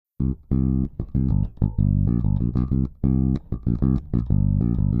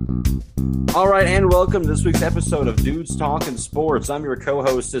All right, and welcome to this week's episode of Dudes Talking Sports. I'm your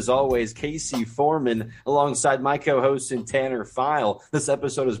co-host, as always, Casey Foreman, alongside my co-host in Tanner File. This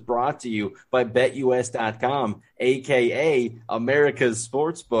episode is brought to you by BetUS.com, a.k.a. America's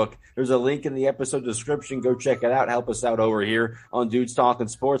Sportsbook. There's a link in the episode description. Go check it out. Help us out over here on Dudes Talking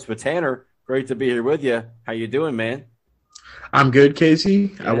Sports. But Tanner, great to be here with you. How you doing, man? I'm good,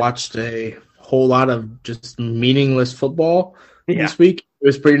 Casey. Yeah. I watched a whole lot of just meaningless football this week. It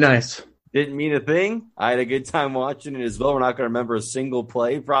was pretty nice. Didn't mean a thing. I had a good time watching it as well. We're not going to remember a single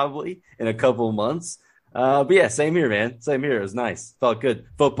play probably in a couple of months. But yeah, same here, man. Same here. It was nice. Felt good.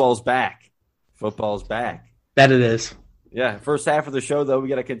 Football's back. Football's back. That it is. Yeah. First half of the show, though, we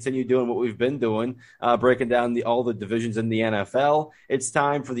got to continue doing what we've been doing, breaking down all the divisions in the NFL. It's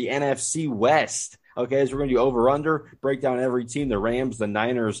time for the NFC West. Okay, so we're going to do over-under, break down every team, the Rams, the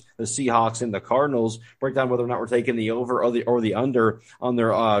Niners, the Seahawks, and the Cardinals, break down whether or not we're taking the over or the under on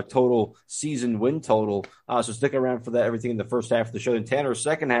their total season win total. So stick around for that, everything in the first half of the show. And Tanner's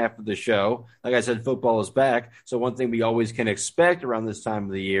second half of the show, like I said, football is back. So one thing we always can expect around this time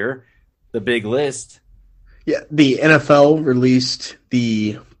of the year, the big list. Yeah, the NFL released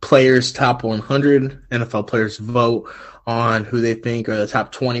the players' top 100. NFL players vote on who they think are the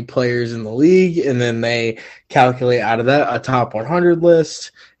top 20 players in the league, and then they calculate out of that a top 100 list.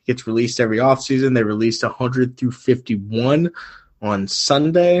 It gets released every offseason. They released 100 through 51 on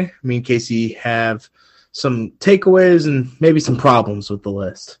Sunday. Me and Casey have some takeaways and maybe some problems with the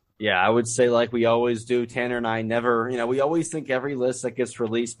list. Yeah, I would say like we always do, Tanner and I never, we always think every list that gets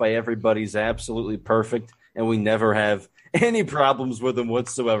released by everybody's absolutely perfect, and we never have any problems with them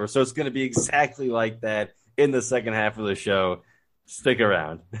whatsoever. So it's going to be exactly like that in the second half of the show. Stick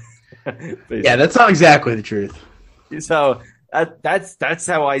around. Yeah, that's not exactly the truth. So that's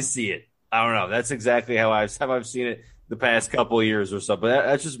how I see it. I don't know. That's exactly how I've seen it the past couple of years or so. But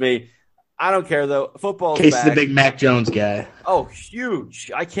that's just me. I don't care, though. Football's Casey's back. The big Mac Jones guy. Oh,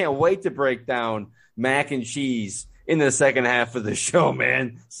 huge. I can't wait to break down mac and cheese in the second half of the show,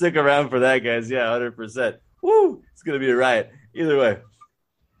 man. Stick around for that, guys. Yeah, 100%. Woo! It's going to be a riot. Either way.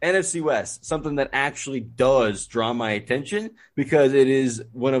 NFC West, something that actually does draw my attention because it is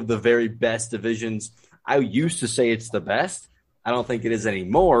one of the very best divisions. I used to say it's the best. I don't think it is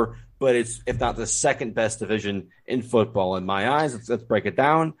anymore, but it's, if not the second best division in football in my eyes. Let's break it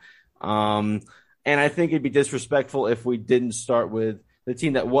down. And I think it'd be disrespectful if we didn't start with the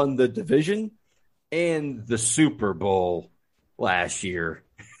team that won the division and the Super Bowl last year,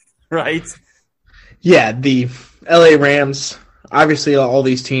 right? Yeah, the LA Rams. Obviously, all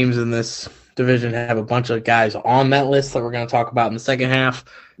these teams in this division have a bunch of guys on that list that we're going to talk about in the second half.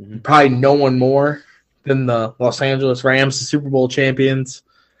 Mm-hmm. Probably no one more than the Los Angeles Rams, the Super Bowl champions.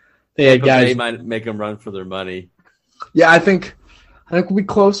 They had guys. They might make them run for their money. Yeah, I think we'll be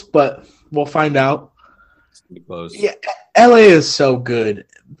close, but we'll find out. It's gonna be close. Yeah, LA is so good.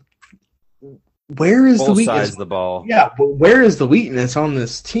 Where is the weakness? Both sides of the ball. Yeah, but where is the weakness on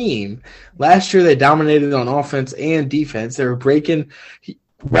this team? Last year they dominated on offense and defense. They were breaking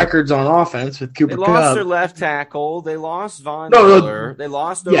records on offense with Cooper Kupp. They lost their left tackle. They lost Von Miller. They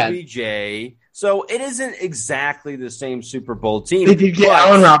lost OBJ. Yeah. So it isn't exactly the same Super Bowl team. They did get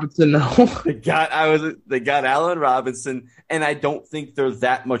Allen Robinson, though. They got Allen Robinson, and I don't think they're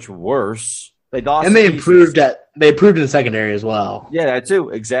that much worse. They lost, and they improved in the secondary as well. Yeah, that too.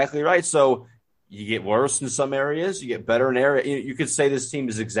 Exactly right. So you get worse in some areas, you get better in areas. You could say this team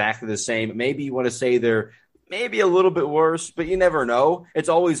is exactly the same. Maybe you want to say they're maybe a little bit worse, but you never know. It's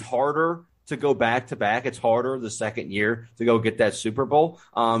always harder to go back to back. It's harder the second year to go get that Super Bowl.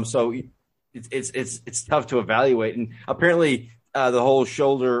 So it's tough to evaluate. And apparently the whole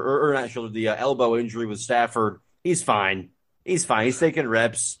the elbow injury with Stafford, he's fine. He's fine. He's taking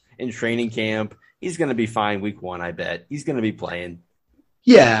reps in training camp. He's going to be fine week 1, I bet. He's going to be playing.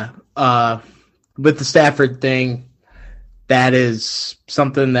 Yeah. With the Stafford thing, that is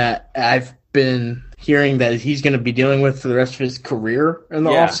something that I've been hearing that he's going to be dealing with for the rest of his career in the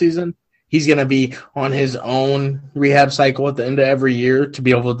offseason. He's going to be on his own rehab cycle at the end of every year to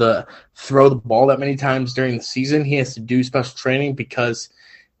be able to throw the ball that many times during the season. He has to do special training because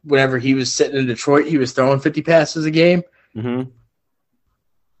whenever he was sitting in Detroit, he was throwing 50 passes a game. Mm-hmm.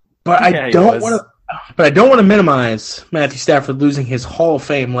 But I don't want to minimize Matthew Stafford losing his Hall of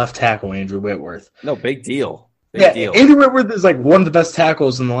Fame left tackle, Andrew Whitworth. No, big deal. Big deal. Andrew Whitworth is like one of the best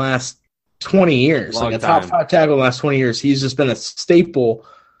tackles in the last 20 years. Long like a time. top 5 tackle in the last 20 years. He's just been a staple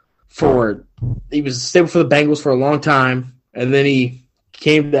he was a staple for the Bengals for a long time, and then he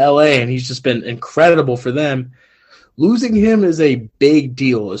came to LA, and he's just been incredible for them. losing him is a big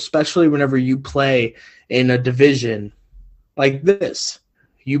deal, especially whenever you play in a division like this.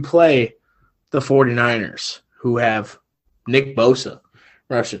 You play the 49ers, who have Nick Bosa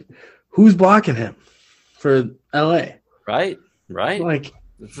rushing. Who's blocking him for LA? Right. Like,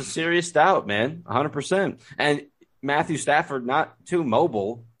 it's a serious doubt, man. 100%. And Matthew Stafford, not too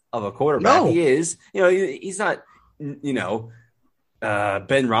mobile of a quarterback. No. He is. He's not, Ben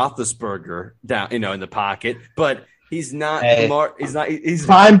Roethlisberger down, in the pocket, but he's not. He's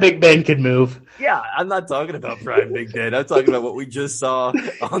prime Big Ben could move. Yeah, I'm not talking about prime Big Ben. I'm talking about what we just saw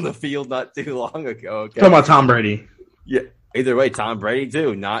on the field not too long ago. Okay? Talking about Tom Brady. Yeah. Either way, Tom Brady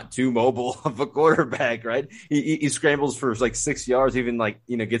too, not too mobile of a quarterback, right? He scrambles for like 6 yards, even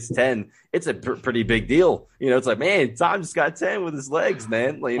gets 10. It's a pretty big deal. It's like, man, Tom just got 10 with his legs,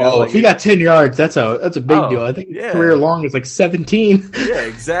 man. If he got 10 yards, that's a big deal. I think his career long is like 17. Yeah,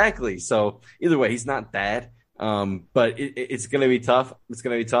 exactly. So either way, he's not that. But it's going to be tough. It's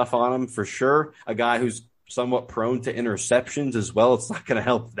going to be tough on him for sure. A guy who's somewhat prone to interceptions as well. It's not going to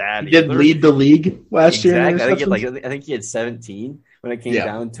help that. He did lead the league last year. I think he had 17 when it came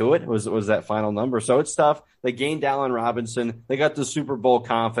down to it. Was that final number? So it's tough. They gained Allen Robinson. They got the Super Bowl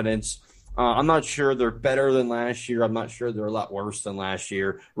confidence. I'm not sure they're better than last year. I'm not sure they're a lot worse than last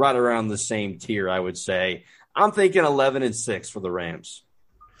year. Right around the same tier, I would say. I'm thinking 11-6 for the Rams.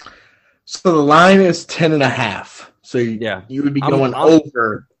 So the line is 10.5. So you would be going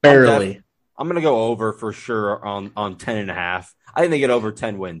over barely. I'm going to go over for sure on 10.5. I think they get over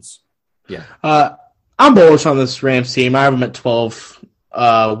 10 wins. Yeah. I'm bullish on this Rams team. I have them at 12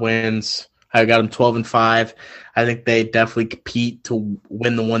 wins. I got them 12-5. I think they definitely compete to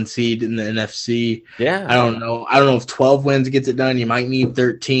win the 1 seed in the NFC. Yeah. I don't know if 12 wins gets it done. You might need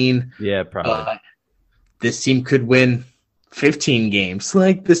 13. Yeah, probably. This team could win 15 games.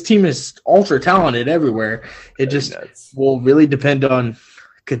 Like, this team is ultra talented everywhere. It just will really depend on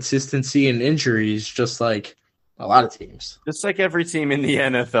consistency and injuries, just like a lot of teams. Just like every team in the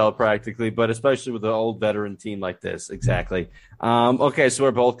NFL practically, but especially with an old veteran team like this. Exactly. Okay, so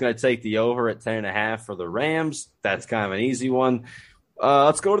we're both going to take the over at 10.5 for the Rams. That's kind of an easy one.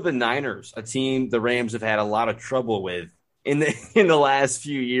 Let's go to the Niners, a team the Rams have had a lot of trouble with in the last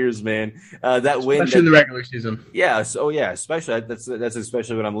few years, man. Especially in the regular season. Yeah, especially that's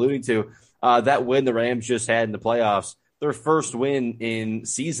especially what I'm alluding to. That win the Rams just had in the playoffs. Their first win in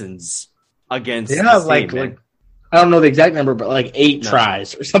seasons against team, like I don't know the exact number, but like 8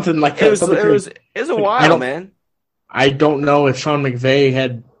 tries or something like that. It was a while, man. I don't know if Sean McVay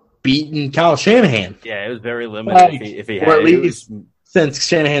had beaten Kyle Shanahan. Yeah, it was very limited if he had. Or at least since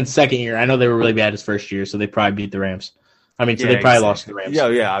Shanahan's second year. I know they were really bad his first year, so they probably beat the Rams. I mean, they probably lost to the Rams.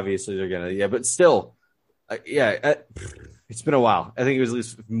 Yeah, obviously they're going to. Yeah, but still, it's been a while. I think it was at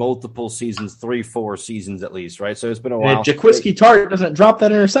least multiple seasons, 3-4 seasons at least, right? So it's been a while. If Jaquiski Tartt doesn't drop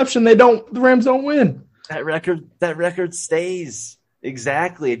that interception, the Rams don't win. That record stays.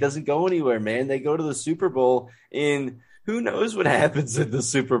 Exactly. It doesn't go anywhere, man. They go to the Super Bowl, and who knows what happens in the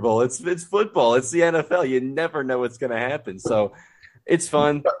Super Bowl? It's football. It's the NFL. You never know what's going to happen. So it's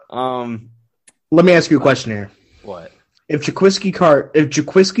fun. Let me ask you a question here. What? If Jaquiski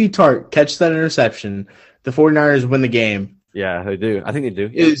Tartt catches that interception, the 49ers win the game. Yeah, they do. I think they do.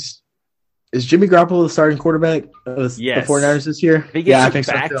 Is Jimmy Garoppolo the starting quarterback of the 49ers this year? If he gets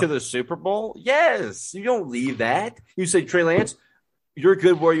back to the Super Bowl, yes. You don't leave that. You say, Trey Lance, you're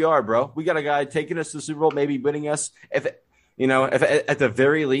good where you are, bro. We got a guy taking us to the Super Bowl, maybe winning us. If at the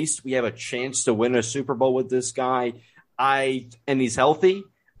very least we have a chance to win a Super Bowl with this guy, and he's healthy,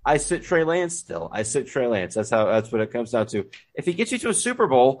 I sit Trey Lance still. That's what it comes down to. If he gets you to a Super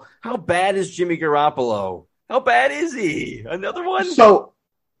Bowl, how bad is Jimmy Garoppolo? How bad is he? Another one? So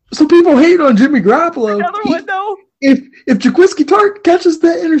people hate on Jimmy Garoppolo. Another one, though? If Jaquiski Tartt catches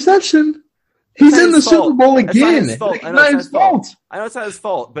that interception, he's in the Super Bowl again. It's not his fault. I know it's not his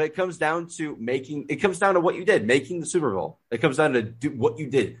fault, but it comes down to what you did, making the Super Bowl. It comes down to what you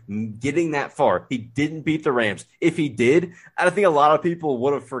did, getting that far. He didn't beat the Rams. If he did, I think a lot of people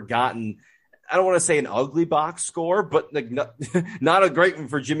would have forgotten. I don't want to say an ugly box score, but not a great one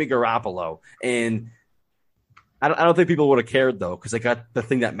for Jimmy Garoppolo. And I don't think people would have cared, though, because they got the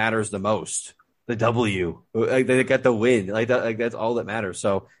thing that matters the most, the W. Like, they got the win. Like that's all that matters.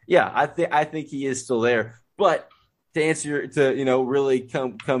 So, yeah, I think he is still there. But to answer, really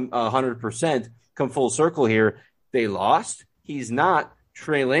come 100%, come full circle here, they lost. He's not.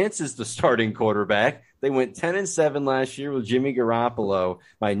 Trey Lance is the starting quarterback. They went 10-7 last year with Jimmy Garoppolo.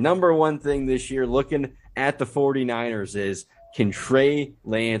 My number one thing this year, looking at the 49ers, is can Trey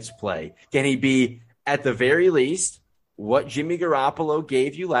Lance play? Can he be, at the very least, what Jimmy Garoppolo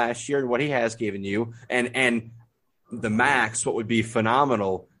gave you last year and what he has given you, and the max, what would be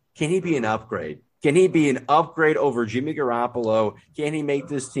phenomenal, can he be an upgrade? Can he be an upgrade over Jimmy Garoppolo? Can he make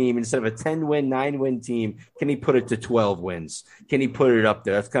this team, instead of a 10-win, 9-win team, can he put it to 12 wins? Can he put it up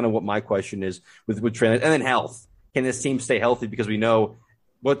there? That's kind of what my question is with Trey Lance. And then health. Can this team stay healthy? Because we know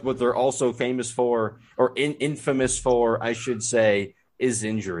what they're also famous for, or infamous for, I should say, is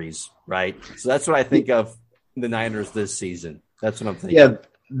injuries, right? So that's what I think of the Niners this season. That's what I'm thinking. Yeah,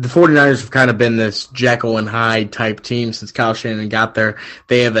 the 49ers have kind of been this Jekyll and Hyde type team since Kyle Shanahan got there.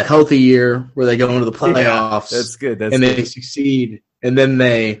 They have a healthy year where they go into the playoffs. Yeah, that's good. They succeed. And then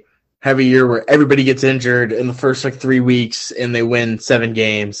they have a year where everybody gets injured in the first 3 weeks and they win 7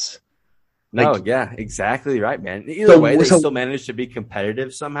 games. Yeah, exactly right, man. Either way, they still manage to be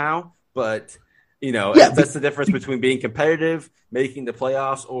competitive somehow. But, that's the difference between being competitive, making the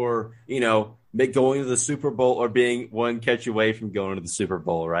playoffs, or, going to the Super Bowl, or being one catch away from going to the Super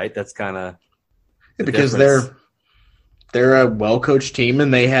Bowl, right? That's kind of because they're a well-coached team,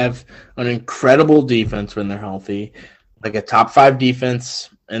 and they have an incredible defense when they're healthy, like a top 5 defense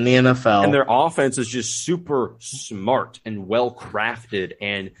in the NFL. And their offense is just super smart and well-crafted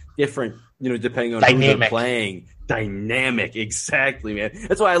and different, depending on who they're playing. Dynamic, exactly, man.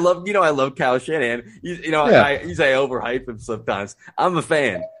 That's why I love Kyle Shanahan. I say I overhype him sometimes. I'm a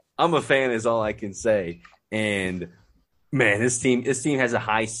fan. Is all I can say. And man, this team has a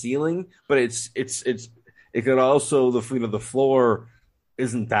high ceiling, but it could also, the floor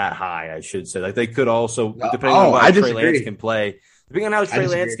isn't that high, I should say. Like, they could also, depending on how Trey Lance can play. Depending on how Trey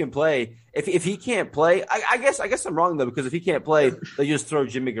Lance can play, if he can't play, I guess I'm wrong though, because if he can't play, they just throw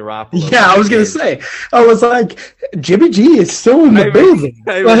Jimmy Garoppolo. Yeah, I was gonna say, I was like, Jimmy G is still in the building.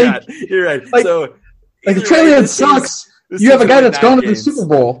 You're right. So, if Trey Lance sucks, you have a guy that's gone to the Super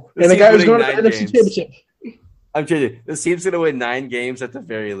Bowl and a guy who's going to the NFC Championship. I'm telling you, this team's going to win 9 games at the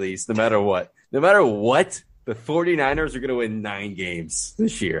very least, no matter what. No matter what, the 49ers are going to win 9 games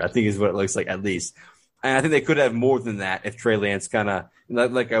this year, I think is what it looks like, at least. And I think they could have more than that if Trey Lance kind of,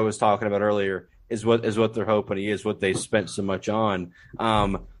 like I was talking about earlier, is what they're hoping he is, what they spent so much on.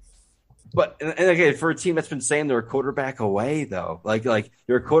 But again, for a team that's been saying they're a quarterback away, though, like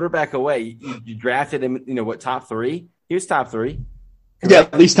you're a quarterback away. You drafted him, top 3? He was top 3. Correct? Yeah,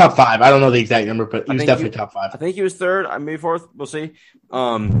 at least top 5. I don't know the exact number, but he was definitely top 5. I think he was 3rd, maybe 4th. We'll see.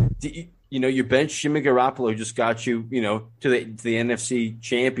 You bench Jimmy Garoppolo just got you, to the NFC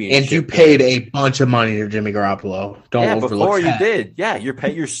Championship, and you paid a bunch of money to Jimmy Garoppolo. Don't overlook before that. You did. Yeah,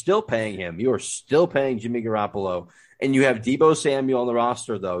 you're still paying him. You are still paying Jimmy Garoppolo, and you have Deebo Samuel on the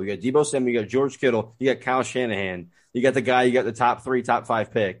roster, though. You got Deebo Samuel, you got George Kittle, you got Kyle Shanahan, you got the top 3, top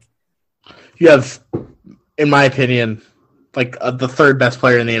 5 pick. You have, in my opinion, the 3rd best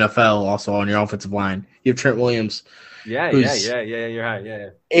player in the NFL also on your offensive line. You have Trent Williams. Yeah, you're right. Yeah.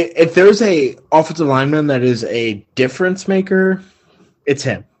 If there's a offensive lineman that is a difference maker, it's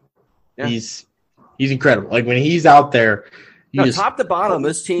him. Yeah. He's incredible. Like, when he's out there, top to bottom,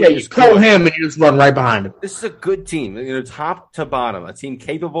 this team. Yeah, you pull him and you just run right behind him. This is a good team. Top to bottom, a team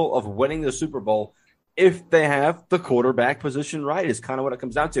capable of winning the Super Bowl if they have the quarterback position right, is kind of what it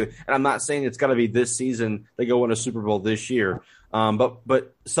comes down to. And I'm not saying it's got to be this season they go win a Super Bowl this year,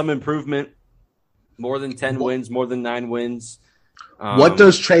 but some improvement. More than 10 wins, more than 9 wins. What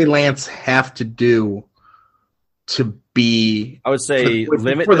does Trey Lance have to do to be... I would say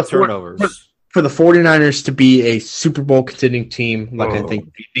limit the turnovers. For the 49ers to be a Super Bowl contending team, I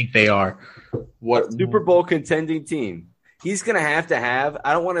think they are. What Super Bowl contending team? He's going to have,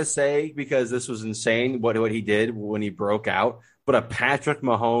 I don't want to say because this was insane what he did when he broke out, but a Patrick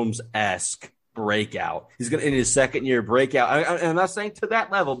Mahomes-esque breakout. He's going to, in his second year, breakout. I'm not saying to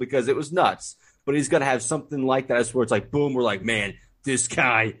that level because it was nuts. But he's going to have something like that where it's like, boom, we're like, man, this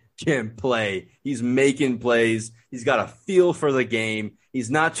guy can play. He's making plays. He's got a feel for the game. He's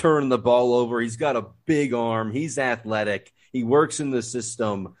not turning the ball over. He's got a big arm. He's athletic. He works in the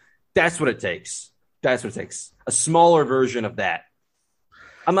system. That's what it takes. A smaller version of that.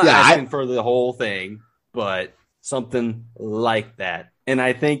 I'm not asking for the whole thing, but something like that. And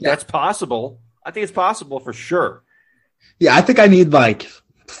I think that's possible. I think it's possible for sure. Yeah, I think I need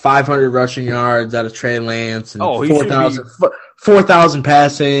 500 rushing yards out of Trey Lance and 4,000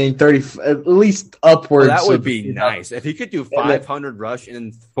 passing, 30 at least upwards. That would be nice if he could do 500 rushing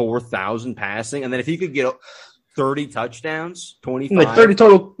and 4,000 passing, and then if he could get 30 touchdowns, 25, 30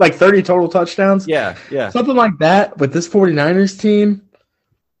 total touchdowns. Yeah, something like that with this 49ers team.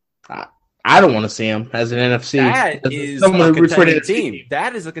 I don't want to see him as an NFC. That is a contending team.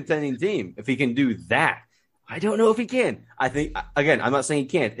 That is a contending team. If he can do that. I don't know if he can. I think, again, I'm not saying he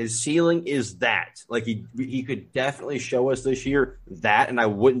can't. His ceiling is that. He could definitely show us this year that, and I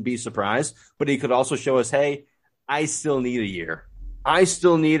wouldn't be surprised. But he could also show us, hey, I still need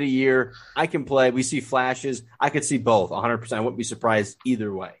a year. I can play. We see flashes. I could see both 100%. I wouldn't be surprised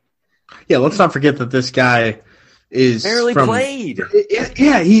either way. Yeah, let's not forget that this guy is barely played.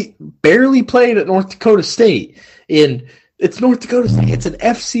 Yeah, he barely played at North Dakota State. And it's North Dakota State. It's an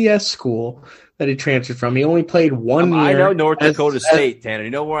FCS school that he transferred from. He only played 1 year. I know North Dakota State, Tanner.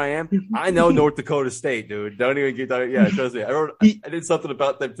 You know where I am? I know North Dakota State, dude. Don't even get – yeah, trust me. I did something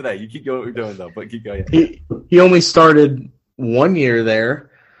about them today. You keep going what you're doing, though, but keep going. He only started 1 year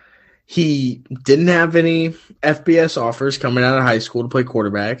there. He didn't have any FBS offers coming out of high school to play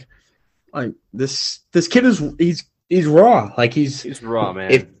quarterback. Like this kid he's raw. Like he's raw,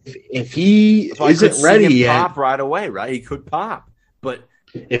 man. If he isn't ready yet, pop right away, right? He could pop, but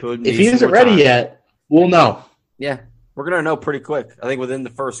if he isn't ready yet, we'll know. Yeah, we're gonna know pretty quick. I think within the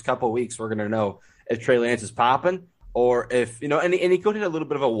first couple of weeks, we're gonna know if Trey Lance is popping or if and he could hit a little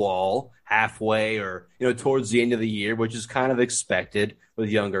bit of a wall halfway or towards the end of the year, which is kind of expected with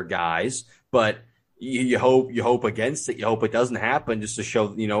younger guys, but. You hope against it. You hope it doesn't happen just to show,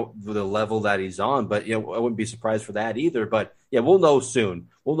 the level that he's on. But, I wouldn't be surprised for that either. But, yeah, we'll know soon.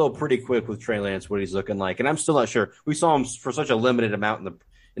 We'll know pretty quick with Trey Lance what he's looking like. And I'm still not sure. We saw him for such a limited amount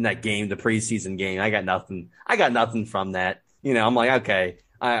in that game, the preseason game. I got nothing from that. I'm like, okay.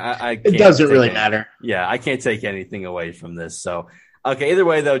 I can't. It doesn't really matter. Yeah, I can't take anything away from this. So, okay, either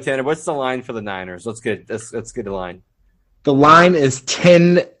way, though, Tanner, what's the line for the Niners? Let's get a line. The line is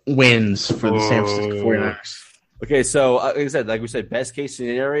 10 wins for the San Francisco 49ers. Okay, so like we said, best case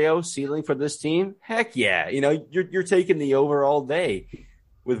scenario, ceiling for this team, heck yeah. You're taking the over all day.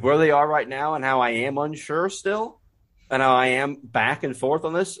 With where they are right now and how I am unsure still, and how I am back and forth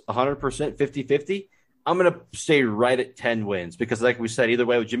on this, 100%, 50-50, I'm going to stay right at 10 wins because like we said, either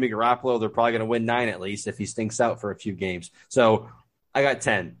way with Jimmy Garoppolo, they're probably going to win 9 at least if he stinks out for a few games. So I got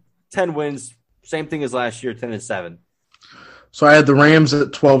 10. 10 wins, same thing as last year, 10-7. So I had the Rams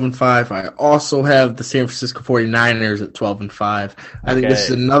at 12-5. I also have the San Francisco 49ers at 12-5. I think this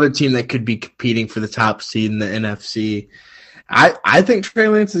is another team that could be competing for the top seed in the NFC. I think Trey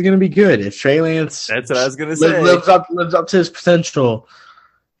Lance is going to be good. If Trey Lance that's what I was going to say. lives up to his potential,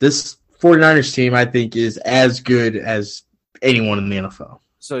 this 49ers team I think is as good as anyone in the NFL.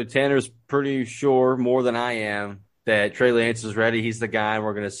 So Tanner's pretty sure more than I am that Trey Lance is ready. He's the guy.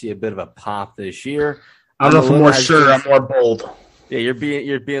 We're going to see a bit of a pop this year. I don't know if I'm more sure. I'm more bold. Yeah, you're being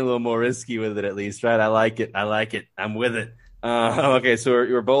a little more risky with it at least, right? I like it. I'm with it. Okay, so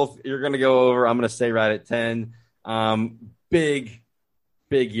you're going to go over. I'm going to stay right at 10. Big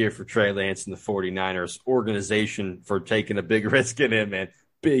year for Trey Lance and the 49ers organization for taking a big risk in him, man.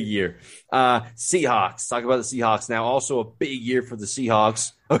 Big year. Seahawks. Talk about the Seahawks now. Also a big year for the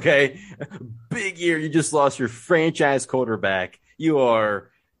Seahawks. Okay, big year. You just lost your franchise quarterback. You are.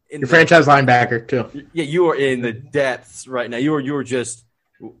 Your franchise linebacker, too. Yeah, you are in the depths right now. You are just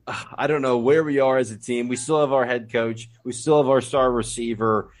 – I don't know where we are as a team. We still have our head coach. We still have our star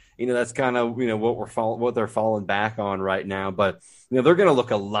receiver. That's kind of, what they're falling back on right now. But, they're going to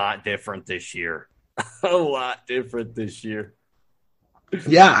look a lot different this year. A lot different this year.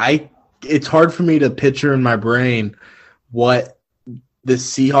 Yeah, it's hard for me to picture in my brain what the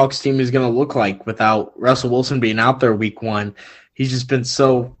Seahawks team is going to look like without Russell Wilson being out there week 1. He's just been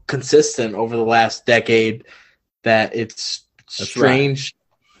so consistent over the last decade that it's strange.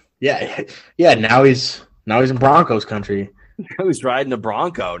 Right. Yeah. Now he's in Broncos country. Now he's riding a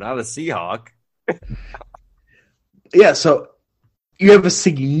Bronco, not a Seahawk. Yeah. So you have a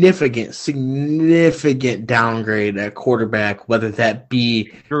significant downgrade at quarterback, whether that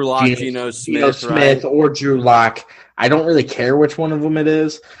be Drew Lock, Geno Smith, right? Or Drew Lock. I don't really care which one of them it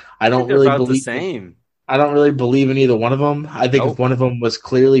is. I don't really believe the same. I don't really believe in either one of them. I think if one of them was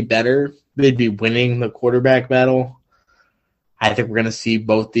clearly better, they'd be winning the quarterback battle. I think we're going to see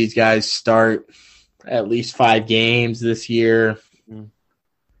both these guys start at least 5 games this year.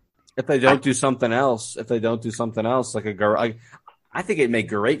 If they don't do something else, like I think it'd make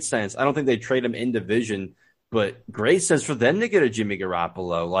great sense. I don't think they trade him in division, but great sense for them to get a Jimmy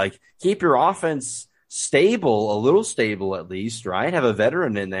Garoppolo. Like, keep your offense stable, a little stable at least, right? Have a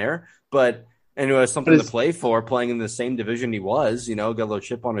veteran in there, but and who has something to play for, playing in the same division he was, got a little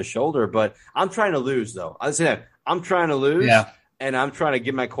chip on his shoulder. But I'm trying to lose, though. I say that I'm trying to lose, and I'm trying to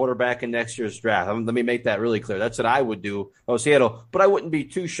get my quarterback in next year's draft. Let me make that really clear. That's what I would do if I was Seattle. But I wouldn't be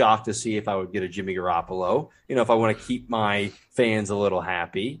too shocked to see if I would get a Jimmy Garoppolo, if I want to keep my fans a little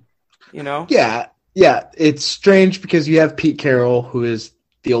happy, Yeah. It's strange because you have Pete Carroll, who is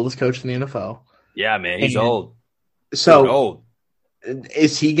the oldest coach in the NFL. Yeah, man, he's old. So he's old.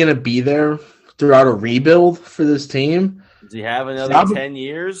 Is he going to be there throughout a rebuild for this team? Does he have another 10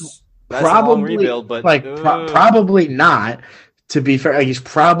 years? That's a long rebuild, but probably not. To be fair, like, he's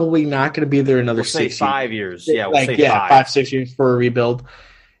probably not going to be there another 6 years. 5 years. Yeah, we'll say 5-6 years for a rebuild.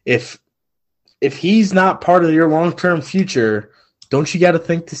 If he's not part of your long-term future, don't you got to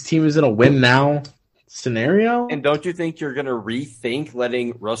think this team is in a win now scenario? And don't you think you're going to rethink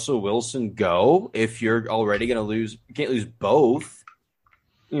letting Russell Wilson go if you're already going to lose? You can't lose both.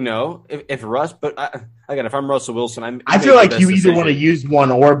 You know, if Russ, but again, if I'm Russell Wilson, I feel like you either want to use one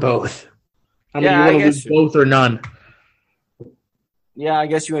or both. I mean, you want to lose both or none. Yeah, I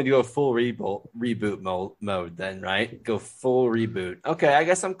guess you want to do a full reboot mode then, right? Go full reboot. Okay, I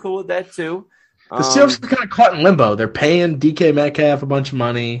guess I'm cool with that too. The Seahawks are kind of caught in limbo. They're paying DK Metcalf a bunch of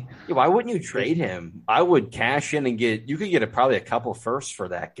money. Yeah, why wouldn't you trade him? I would cash in and you could get probably a couple firsts for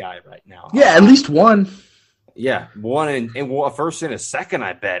that guy right now. Yeah, at least one. Yeah, one and a first and a second,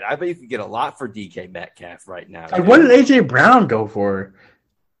 I bet. I bet you could get a lot for DK Metcalf right now. Like, what did A.J. Brown go for?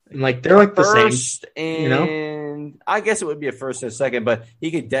 And they're like the first same. And I guess it would be a first and a second, but he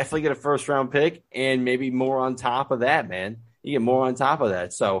could definitely get a first-round pick and maybe more on top of that, man. You get more on top of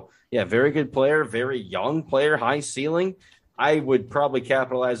that. So, yeah, very good player, very young player, high ceiling. I would probably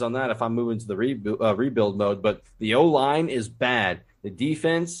capitalize on that if I'm moving to the rebuild mode. But the O-line is bad. The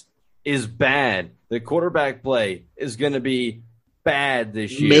defense is bad. The quarterback play is going to be bad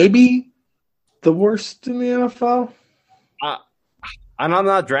this year. Maybe the worst in the NFL? And I'm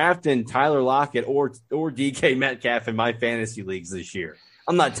not drafting Tyler Lockett or DK Metcalf in my fantasy leagues this year.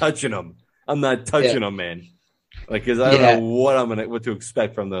 I'm not touching them. I'm not touching them, man. Because I don't know what to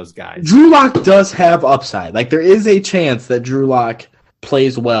expect from those guys. Drew Lock does have upside. Like, there is a chance that Drew Lock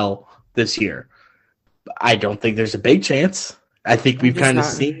plays well this year. I don't think there's a big chance. I think we've kind of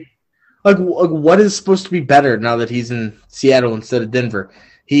seen what is supposed to be better now that he's in Seattle instead of Denver.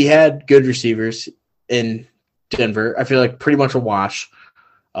 He had good receivers in Denver. I feel like pretty much a wash.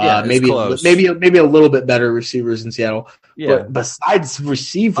 Maybe a little bit better receivers in Seattle. Yeah. But besides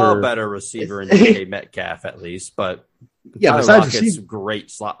receiver, a better receiver in DK Metcalf at least. But besides receiver,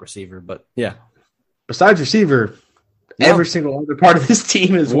 great slot receiver. But yeah, besides receiver, every single other part of this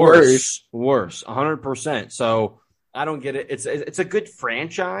team is worse. 100%. So I don't get it. It's a good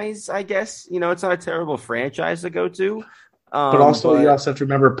franchise, I guess. You know, it's not a terrible franchise to go to. But also, you also have to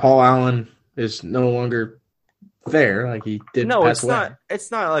remember Paul Allen is no longer there. Like, he did. No, pass away.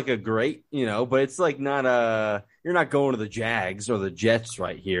 It's not like a great, but it's like not you're not going to the Jags or the Jets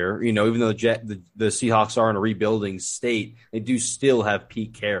right here. You know, even though the Seahawks are in a rebuilding state, they do still have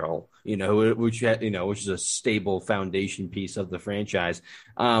Pete Carroll. Which is a stable foundation piece of the franchise.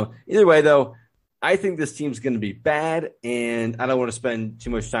 Either way, though, I think this team's going to be bad, and I don't want to spend too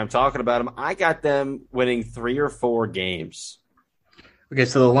much time talking about them. I got them winning 3 or 4 games. Okay,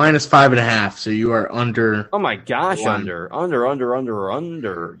 so the line is 5.5. So you are under. Oh my gosh, under.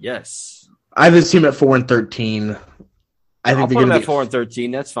 Yes, I have this team at 4-13. I think they're going to be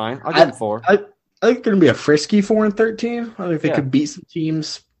 4-13. That's fine. I'll give them 4. I think they're going to be a frisky 4-13. I think they could beat some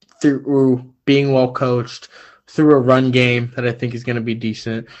teams through being well coached, through a run game that I think is going to be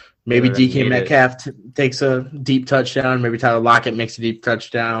decent. Maybe DK Metcalf takes a deep touchdown. Maybe Tyler Lockett makes a deep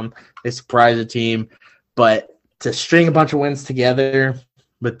touchdown. They surprise a team, but to string a bunch of wins together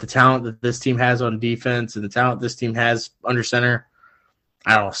with the talent that this team has on defense and the talent this team has under center,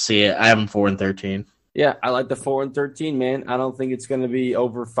 I don't see it. I have them 4-13. Yeah, I like the 4-13, man. I don't think it's going to be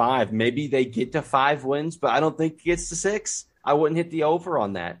over 5. Maybe they get to 5 wins, but I don't think it gets to 6. I wouldn't hit the over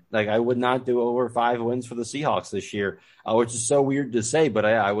on that. Like, I would not do over 5 wins for the Seahawks this year, which is so weird to say, but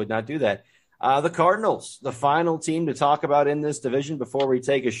I would not do that. The Cardinals, the final team to talk about in this division before we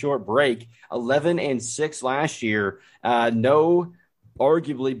take a short break, 11-6 last year. No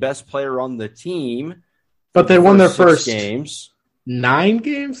arguably best player on the team. But they won their first games. 9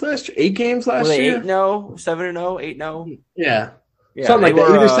 games last year? 8 games last year? 8-0, 7-0, 8-0? Yeah. Something like that.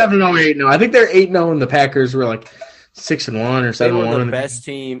 Either 7-0 or 8-0. I think they're 8-0 and the Packers were like 6-1 or 7-1. They were the best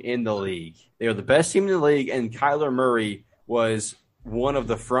team in the league. They were the best team in the league, and Kyler Murray was one of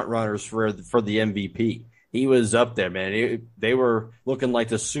the front runners for the MVP. He was up there, man. They were looking like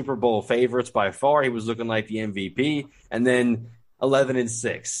the Super Bowl favorites by far. He was looking like the MVP. And then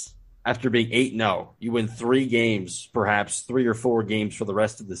 11-6 after being 8-0. You win 3 games, perhaps 3 or 4 games for the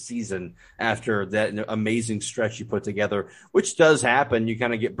rest of the season after that amazing stretch you put together, which does happen. You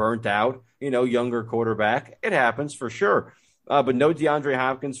kind of get burnt out, younger quarterback. It happens for sure. But no DeAndre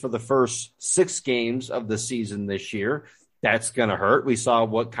Hopkins for the first 6 games of the season this year. That's going to hurt. We saw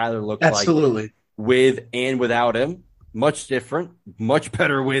what Kyler looked like with and without him. Much different, much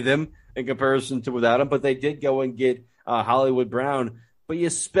better with him in comparison to without him. But they did go and get Hollywood Brown. But you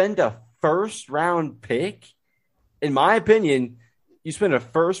spend a first-round pick, in my opinion, you spent a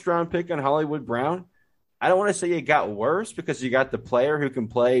first-round pick on Hollywood Brown. I don't want to say it got worse because you got the player who can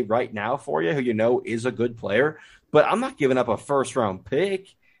play right now for you, who you know is a good player. But I'm not giving up a first-round pick.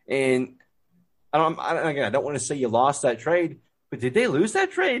 And I don't want to say you lost that trade, but did they lose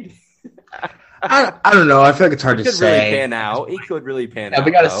that trade? I don't know. I feel like it's hard to say. Really pan out. He could really pan out. Yeah,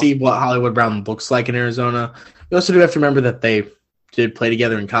 we got to see what Hollywood Brown looks like in Arizona. We also do have to remember that they did play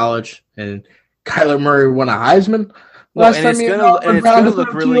together in college, and Kyler Murray won a Heisman. It's going to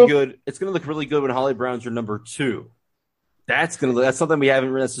look really good. It's going to look really good when Holly Brown's your number 2. That's something we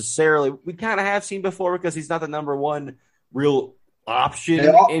haven't necessarily. We kind of have seen before because he's not the number 1 real option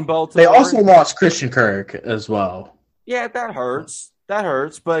in Baltimore. They also lost Christian Kirk as well. Yeah, that hurts.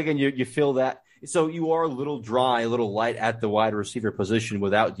 But again, you feel that. So you are a little dry, a little light at the wide receiver position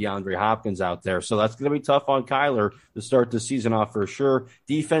without DeAndre Hopkins out there. So that's going to be tough on Kyler to start the season off for sure.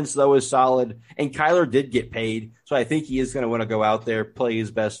 Defense, though, is solid. And Kyler did get paid. So I think he is going to want to go out there, play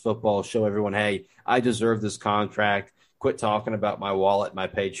his best football, show everyone, hey, I deserve this contract. Quit talking about my wallet, my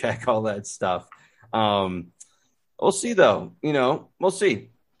paycheck, all that stuff. We'll see, though. We'll see.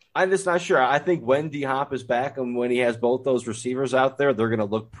 I'm just not sure. I think when D-Hop is back and when he has both those receivers out there, they're going to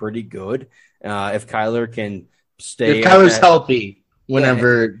look pretty good. If Kyler can stay. If Kyler's healthy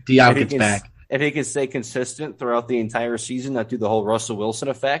whenever D-Hop gets back. If he can stay consistent throughout the entire season, not do the whole Russell Wilson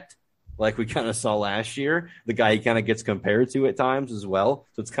effect like we kind of saw last year, the guy he kind of gets compared to at times as well.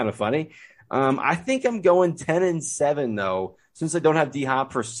 So it's kind of funny. I think I'm going 10-7, though. Since I don't have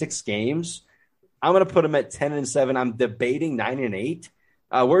D-Hop for 6 games, I'm going to put him at 10-7. I'm debating 9-8.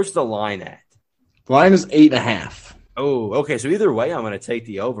 Where's the line at? The line is 8.5. Oh, okay. So either way, I'm going to take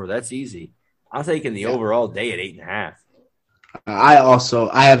the over. That's easy. I'm taking the over all day at 8.5.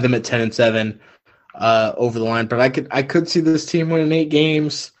 I have them at 10-7 over the line, but I could see this team winning 8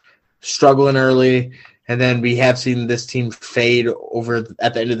 games, struggling early, and then we have seen this team fade over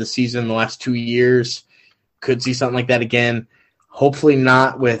at the end of the season the last 2 years. Could see something like that again. Hopefully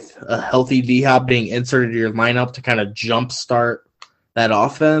not with a healthy D-Hop being inserted to your lineup to kind of jumpstart that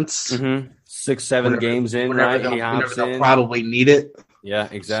offense. Mm-hmm. 6-7 games in, right? He hops in. Probably need it. Yeah,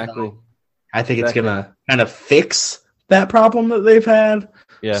 exactly. So I think it's going to kind of fix that problem that they've had.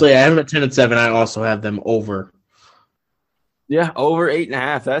 Yeah. So, I have them at 10-7. I also have them over. Yeah, over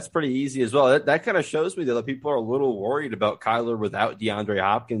 8.5. That's pretty easy as well. That kind of shows me that people are a little worried about Kyler without DeAndre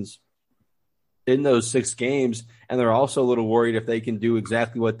Hopkins in those 6 games, and they're also a little worried if they can do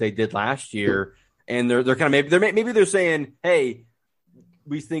exactly what they did last year. And they're kind of maybe they're saying, hey,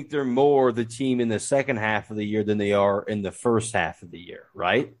 we think they're more the team in the second half of the year than they are in the first half of the year,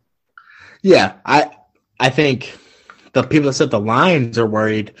 right? Yeah, I think the people that set the lines are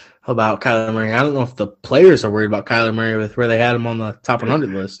worried about Kyler Murray. I don't know if the players are worried about Kyler Murray with where they had him on the top 100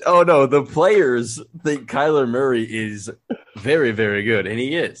 list. Oh, no, the players think Kyler Murray is very, very good, and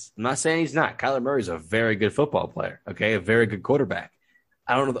he is. I'm not saying he's not. Kyler Murray is a very good football player, okay, a very good quarterback.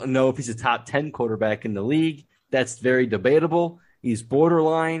 I don't know if he's a top 10 quarterback in the league. That's very debatable. He's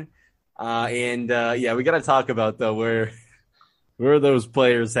borderline. We got to talk about, though, where those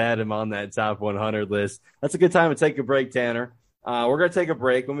players had him on that top 100 list. That's a good time to take a break, Tanner. We're going to take a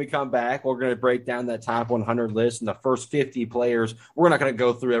break. When we come back, we're going to break down that top 100 list and the first 50 players. We're not going to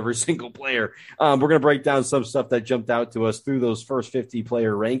go through every single player. We're going to break down some stuff that jumped out to us through those first 50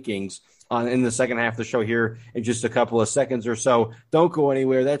 player rankings in the second half of the show here in just a couple of seconds or so. Don't go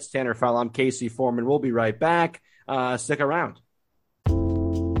anywhere. That's Tanner Fowle. I'm Casey Foreman. We'll be right back. Stick around.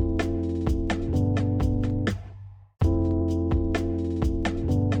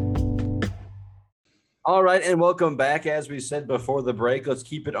 All right, and welcome back. As we said before the break, let's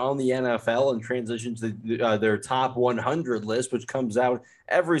keep it on the NFL and transition to their top 100 list, which comes out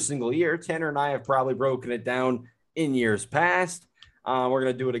every single year. Tanner and I have probably broken it down in years past. We're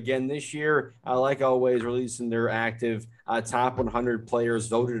going to do it again this year. Like always, releasing their active top 100 players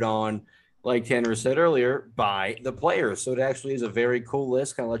voted on, like Tanner said earlier, by the players. So it actually is a very cool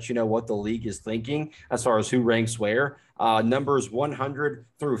list, kind of lets you know what the league is thinking as far as who ranks where. Numbers 100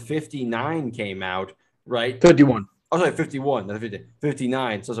 through 59 came out. Right. 51. Oh, sorry, 51. Not 50,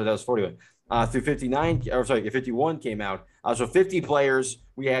 59. So that was 41. Through 59, or sorry, 51 came out. So 50 players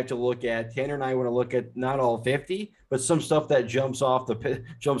we have to look at. Tanner and I want to look at not all 50, but some stuff that jumps off the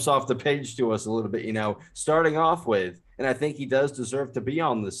page to us a little bit, starting off with, and I think he does deserve to be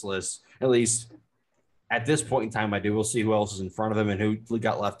on this list, at least at this point in time. I do. We'll see who else is in front of him and who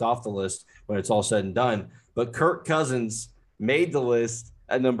got left off the list when it's all said and done. But Kirk Cousins made the list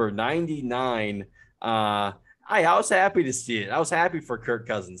at number 99. I was happy to see it. I was happy for Kirk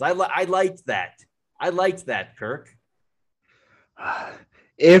Cousins. I liked that. I liked that, Kirk.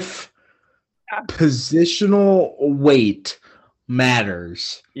 If positional weight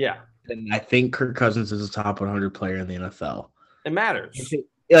matters, Yeah, then I think Kirk Cousins is a top 100 player in the NFL. it matters.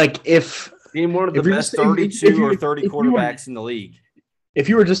 If Being one of the you're best just 32 or 30 quarterbacks in the league. if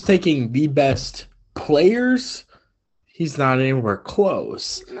you were just taking the best players, he's not anywhere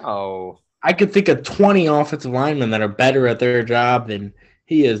close. No. I could think of 20 offensive linemen that are better at their job than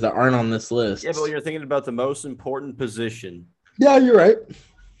he is that aren't on this list. Yeah, but when you're thinking about the most important position, yeah, you're right.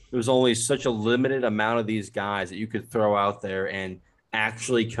 There's only such a limited amount of these guys that you could throw out there and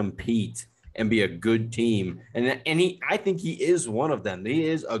actually compete and be a good team. And I think he is one of them. He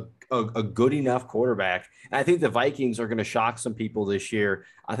is a good enough quarterback. And I think the Vikings are going to shock some people this year.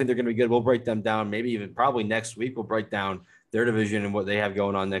 I think they're going to be good. We'll break them down. Maybe even probably next week we'll break down their division and what they have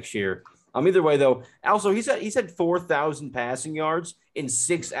going on next year. Either way, though, also he's had 4,000 passing yards in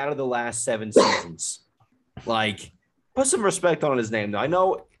 6 out of the last 7 seasons. Like, put some respect on his name, though. I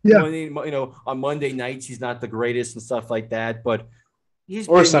know, on Monday nights he's not the greatest and stuff like that, but he's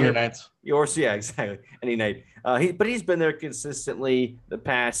or Sunday nights, yeah, exactly, any night. But he's been there consistently the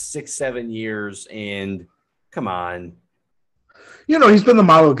past 6-7 years, and come on, he's been the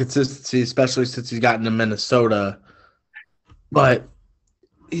model of consistency, especially since he's gotten to Minnesota. But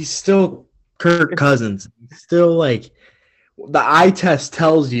he's still Kirk Cousins. Still, like, the eye test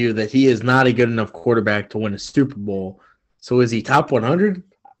tells you that he is not a good enough quarterback to win a Super Bowl. So is he top 100?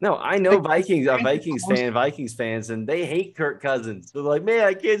 No, I know Vikings fans, and they hate Kirk Cousins. They're like, man,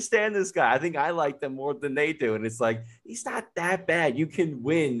 I can't stand this guy. I think I like them more than they do. And it's like, he's not that bad. You can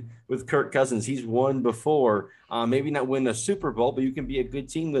win with Kirk Cousins. He's won before. Maybe not win a Super Bowl, but you can be a good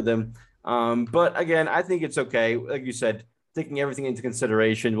team with him. But again, I think it's okay. Like you said, taking everything into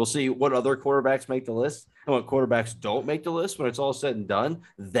consideration, we'll see what other quarterbacks make the list and what quarterbacks don't make the list when it's all said and done.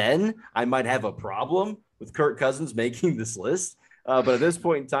 Then I might have a problem with Kirk Cousins making this list. But at this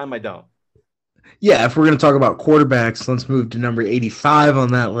point in time, I don't. Yeah, if we're going to talk about quarterbacks, let's move to number 85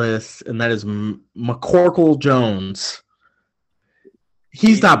 on that list, and that is McCorkle Jones.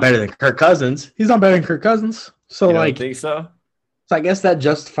 He's not better than Kirk Cousins. So, you don't think so? So I guess that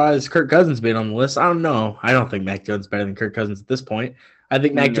justifies Kirk Cousins being on the list. I don't know. I don't think Mac Jones is better than Kirk Cousins at this point. I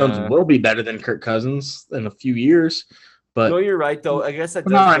think Mac Jones will be better than Kirk Cousins in a few years. But no, you're right, though. I guess that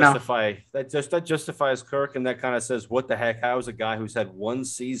does justify that justifies Kirk, and that kind of says, what the heck? How is a guy who's had one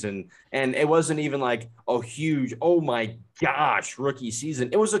season, and it wasn't even like a huge, oh my gosh, rookie season.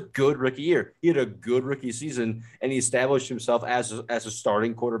 It was a good rookie year. He had a good rookie season, and he established himself as a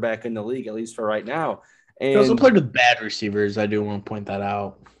starting quarterback in the league, at least for right now. And he also played with bad receivers. I do want to point that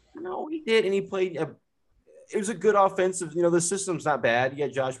out. No, he did, and he played it was a good offensive. The system's not bad. You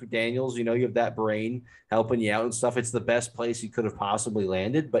got Josh McDaniels. You have that brain helping you out and stuff. It's the best place he could have possibly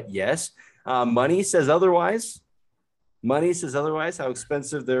landed. But yes, money says otherwise. Money says otherwise. How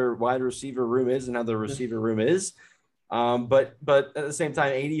expensive their wide receiver room is and how their receiver room is. But at the same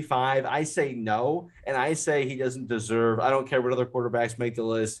time, 85. I say no, and I say he doesn't deserve. I don't care what other quarterbacks make the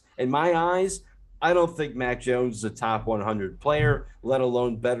list. In my eyes, I don't think Mac Jones is a top 100 player, let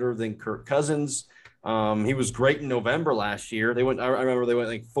alone better than Kirk Cousins. He was great in November last year. I remember they went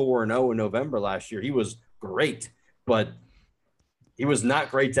like 4-0 in November last year. He was great, but he was not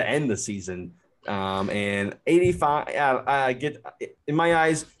great to end the season. And 85, I get in my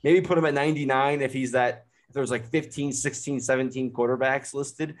eyes, maybe put him at 99 if there's like 15, 16, 17 quarterbacks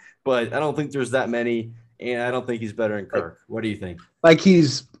listed, but I don't think there's that many. And I don't think he's better than Kirk. What do you think? I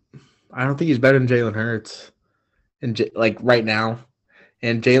don't think he's better than Jalen Hurts right now.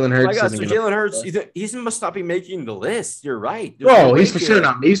 And Jalen Hurts. So Jalen Hurts, he must not be making the list. You're right. He's for sure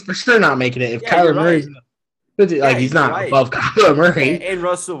not making it. If Kyler Murray's he's not above Kyler Murray. And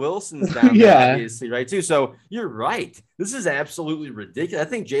Russell Wilson's down there, obviously, right, too. So you're right. This is absolutely ridiculous. I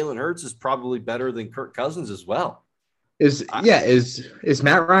think Jalen Hurts is probably better than Kirk Cousins as well. Is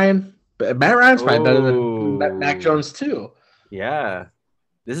Matt Ryan? Matt Ryan's probably better than Mac Jones too. Yeah.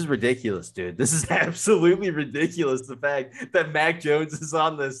 This is ridiculous, dude. This is absolutely ridiculous. The fact that Mac Jones is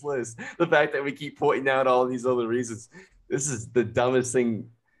on this list, the fact that we keep pointing out all these other reasons. This is the dumbest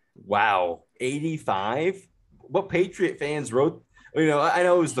thing. Wow. 85? What Patriot fans wrote? I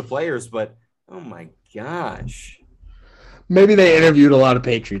know it was the players, but oh my gosh. Maybe they interviewed a lot of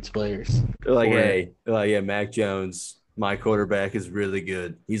Patriots players. They're like, Mac Jones, my quarterback is really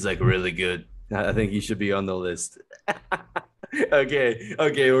good. He's like really good. I think he should be on the list. Okay,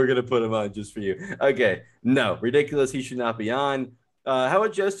 we're going to put him on just for you. Okay, no, ridiculous. He should not be on. How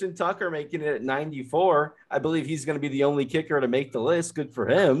about Justin Tucker making it at 94? I believe he's going to be the only kicker to make the list. Good for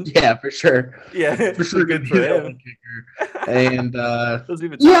him. Yeah, for sure. Yeah, for sure. Good for him. And doesn't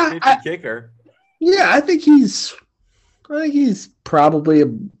even top 50 kicker. Yeah, I think he's probably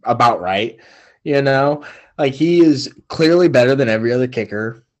about right. Like, he is clearly better than every other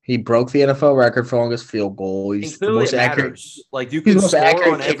kicker. He broke the NFL record for longest field goal. And He's the clearly it most accurate. matters. Like you He's can the most score on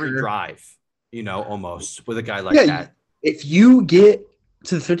accurate every kicker. drive, almost with a guy like Yeah, that. if you get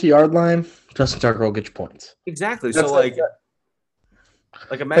to the 50-yard line, Justin Tucker will get you points. Exactly. That's So like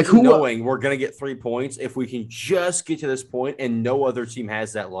imagine who? knowing we're gonna get 3 points if we can just get to this point and no other team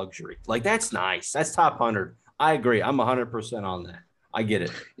has that luxury. Like that's nice. That's top 100. I agree. I'm 100% on that. I get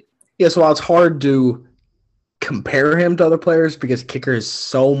it. Yeah, so while it's hard to compare him to other players because kicker is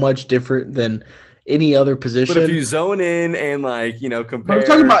so much different than any other position. But if you zone in and compare, we're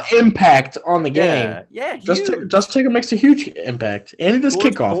talking about impact on the game. Yeah, Justin Tucker makes a huge impact, and he does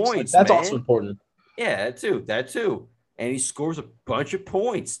kickoffs. Points, that's man. also important. Yeah, that too. And he scores a bunch of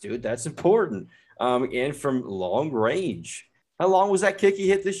points, dude. That's important. And from long range. How long was that kick he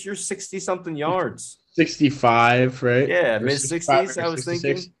hit this year? 60-something yards. 65, right? Yeah, mid-60s, I was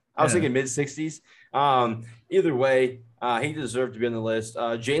thinking. I was thinking mid-60s. Either way, he deserved to be on the list.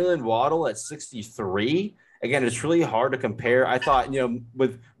 Jalen Waddle at 63. Again, it's really hard to compare. I thought,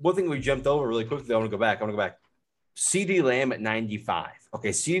 with one thing we jumped over really quickly, I want to go back. CeeDee Lamb at 95. Okay,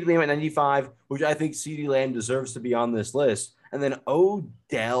 CeeDee Lamb at 95, which I think CeeDee Lamb deserves to be on this list. And then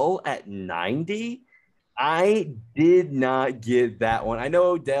Odell at 90. I did not get that one. I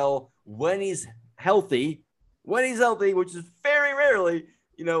know Odell, when he's healthy, which is very rarely,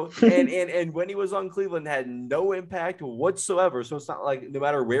 and when he was on Cleveland, had no impact whatsoever. So it's not like no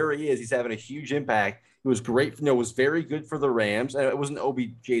matter where he is, he's having a huge impact. It was great. Was very good for the Rams. And it wasn't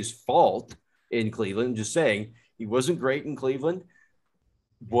OBJ's fault in Cleveland. Just saying, he wasn't great in Cleveland.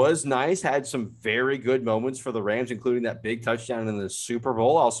 Was nice, had some very good moments for the Rams, including that big touchdown in the Super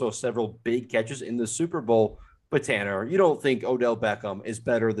Bowl. Also, several big catches in the Super Bowl. But Tanner, you don't think Odell Beckham is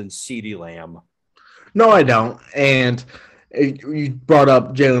better than CeeDee Lamb? No, I don't. And you brought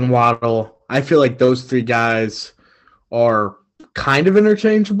up Jalen Waddle. I feel like those three guys are kind of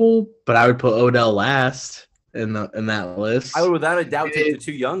interchangeable, but I would put Odell last in that list. I would without a doubt take the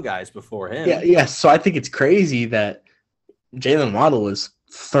two young guys before him. Yeah. So I think it's crazy that Jalen Waddle is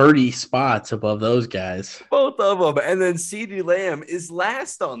 30 spots above those guys. Both of them. And then CeeDee Lamb is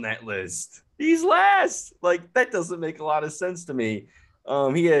last on that list. He's last. Like, that doesn't make a lot of sense to me.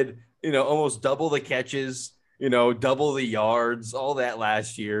 He had, almost double the catches, double the yards, all that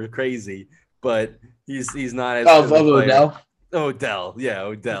last year. Crazy. But he's not as good of Odell. Odell.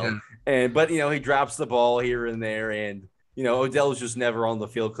 Yeah. But he drops the ball here and there, and Odell's just never on the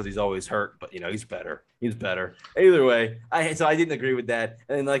field because he's always hurt. But he's better. Either way, I didn't agree with that.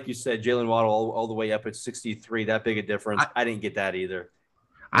 And then, like you said, Jalen Waddle all the way up at 63. That big a difference. I didn't get that either.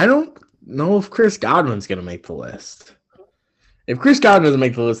 I don't know if Chris Godwin's going to make the list. If Chris Godwin doesn't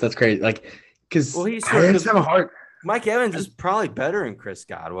make the list, that's crazy. Because he's have a heart. Mike Evans is probably better than Chris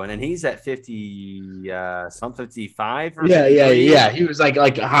Godwin, and he's at 50, some 55. Or yeah. He was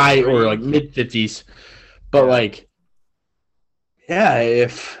like high or like mid 50s, but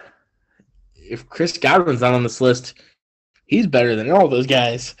if Chris Godwin's not on this list, he's better than all those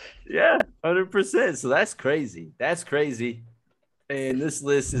guys. Yeah, 100%. So that's crazy. And this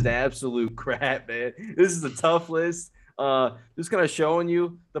list is absolute crap, man. This is a tough list. Just kind of showing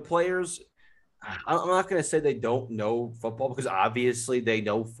you the players. I'm not going to say they don't know football because obviously they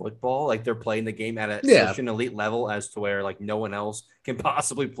know football. Like they're playing the game at such an elite level as to where no one else can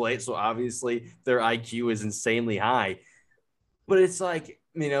possibly play it. So obviously their IQ is insanely high. But it's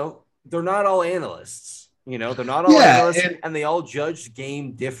they're not all analysts. They're not all analysts, and they all judge the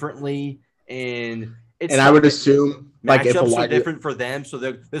game differently. And I would assume matchups are different for them. So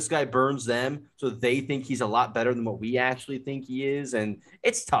this guy burns them, so they think he's a lot better than what we actually think he is. And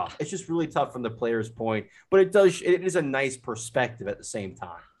it's tough. It's just really tough from the player's point. But it is a nice perspective at the same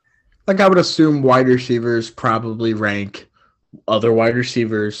time. I would assume wide receivers probably rank other wide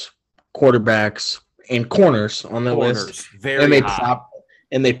receivers, quarterbacks, and corners on the list. Very high.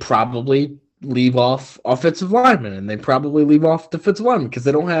 And they probably leave off offensive linemen, and they probably leave off defensive linemen because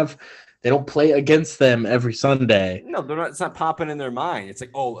they don't play against them every Sunday. No, they're not. It's not popping in their mind. It's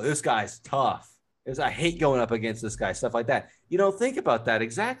like, oh, this guy's tough. I hate going up against this guy. Stuff like that. You don't think about that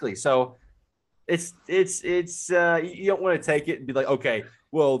exactly. So it's you don't want to take it and be like, okay,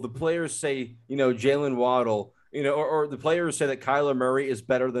 well, the players say Jalen Waddle, or the players say that Kyler Murray is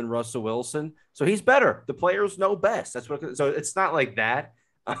better than Russell Wilson, so he's better. The players know best. That's what. So it's not like that.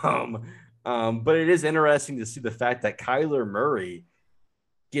 But it is interesting to see the fact that Kyler Murray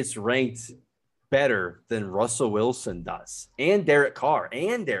gets ranked better than Russell Wilson does, and Derek Carr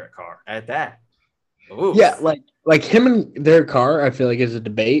at that. Oof. Yeah, like him and Derek Carr, I feel like is a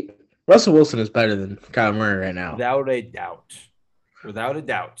debate. Russell Wilson is better than Kyler Murray right now, without a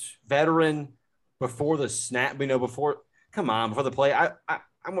doubt. Veteran, before the snap, before the play, I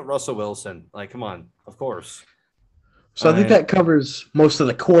want Russell Wilson. Like, come on, of course. So I think that covers most of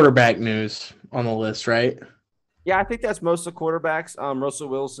the quarterback news on the list, right? Yeah, I think that's most of the quarterbacks. Russell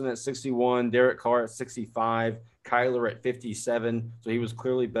Wilson at 61, Derek Carr at 65, Kyler at 57. So he was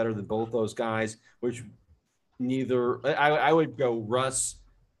clearly better than both those guys, which I would go Russ,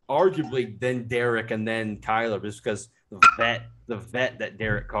 arguably, then Derek, and then Kyler, just because the vet that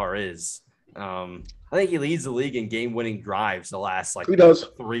Derek Carr is. I think he leads the league in game-winning drives the last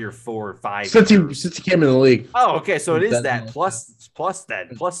 3 or 4 or 5 since he came in the league. Oh, okay, so it is that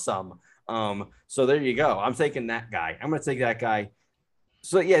plus some. So there you go. I'm taking that guy. I'm going to take that guy.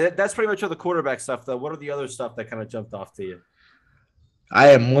 So yeah, that's pretty much all the quarterback stuff. Though, what are the other stuff that kind of jumped off to you? I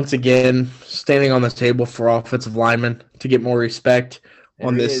am once again standing on the table for offensive linemen to get more respect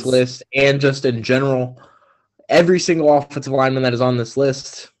on this list, and just in general, every single offensive lineman that is on this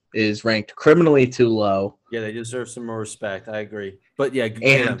list is ranked criminally too low. Yeah, they deserve some more respect. I agree. But yeah,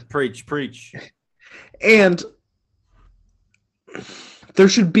 preach. And there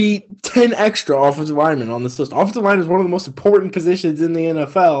should be 10 extra offensive linemen on this list. Offensive line is one of the most important positions in the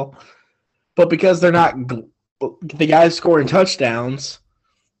NFL, but because they're not the guys scoring touchdowns,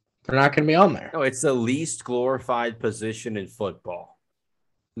 they're not going to be on there. No, it's the least glorified position in football.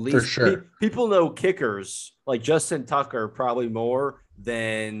 For sure. People know kickers like Justin Tucker probably more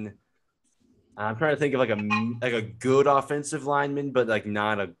than I'm trying to think of like a good offensive lineman, but like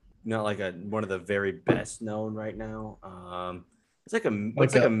not one of the very best known right now. It's I'm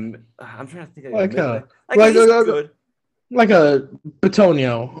trying to think good. Like a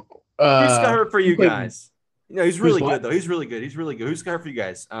Batonio. Who's got hurt for you guys? No, he's really good though. He's really good. Who's got hurt for you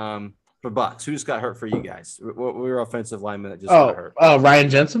guys? For Bucks, who's got hurt for you guys? What were your offensive linemen that just got hurt? Oh, Ryan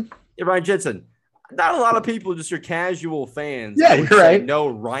Jensen. Yeah, Ryan Jensen. Not a lot of people, just your casual fans. Yeah, you're right. No,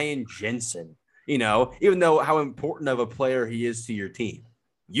 Ryan Jensen. Even though how important of a player he is to your team,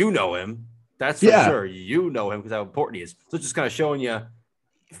 you know him. That's for sure. You know him because how important he is. So it's just kind of showing you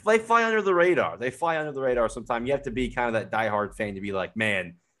they fly under the radar. They fly under the radar sometimes. You have to be kind of that diehard fan to be like,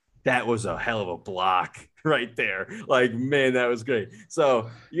 man, that was a hell of a block right there. Like, man, that was great. So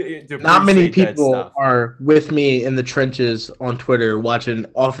not many people are with me in the trenches on Twitter watching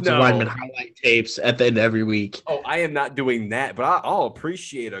offensive lineman highlight tapes at the end of every week. Oh, I am not doing that, but I'll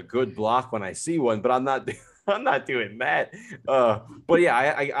appreciate a good block when I see one, but I'm not doing that. But yeah,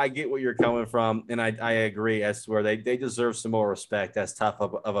 I get where you're coming from, and I agree as to where they deserve some more respect. That's tough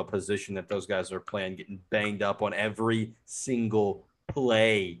of a position that those guys are playing, getting banged up on every single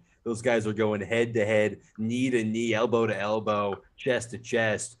play. Those guys are going head to head, knee to knee, elbow to elbow, chest to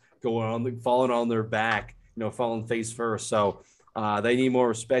chest, falling on their back, falling face first. So they need more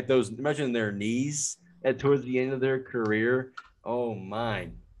respect. Imagine their knees towards the end of their career. Oh my.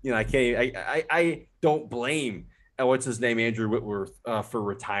 I can't. I don't blame what's his name, Andrew Whitworth, for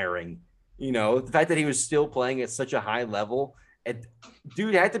retiring. The fact that he was still playing at such a high level,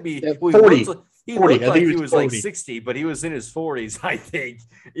 dude had to be 40. He looked like he was like 60, but he was in his 40s, I think.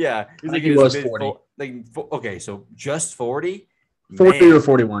 Yeah, he was 40. Okay, so just 40. 40 or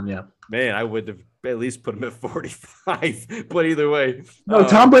 41, yeah. Man, I would have at least put him at 45. But either way, no.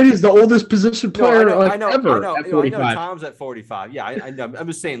 Tom Brady is the oldest position player ever. I know. Tom's at 45. Yeah, I know. I'm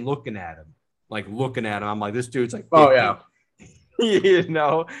just saying, looking at him, I'm like, this dude's like 50. Oh yeah.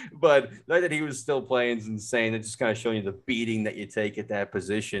 But the fact that he was still playing is insane. It's just kind of showing you the beating that you take at that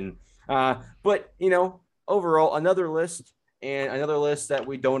position. But overall, another list that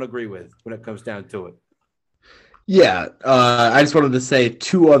we don't agree with when it comes down to it. Yeah, I just wanted to say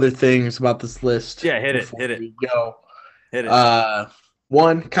 2 other things about this list. Yeah, hit it. Go. Hit it.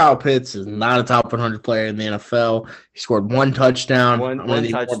 One, Kyle Pitts is not a top 100 player in the NFL. He scored 1 touchdown. One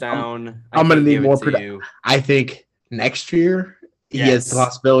touchdown. I'm going to need more. I think next year he has the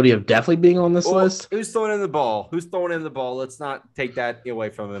possibility of definitely being on this list. Who's throwing in the ball? Let's not take that away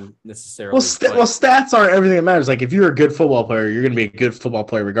from him necessarily. Well, stats aren't everything that matters. Like, if you're a good football player, you're going to be a good football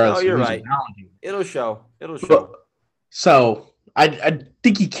player regardless. Oh, you're right. It'll show. So I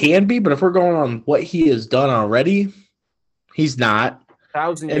think he can be, but if we're going on what he has done already, he's not.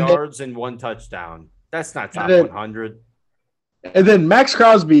 1,000 yards and 1 touchdown. That's not top 100. And then Max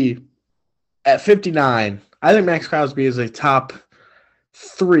Crosby at 59. I think Max Crosby is a top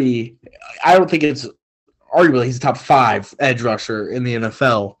 3. I don't think it's arguably he's a top 5 edge rusher in the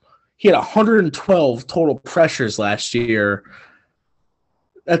NFL. He had 112 total pressures last year.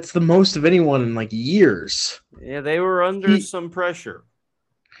 That's the most of anyone in years. Yeah, they were under some pressure.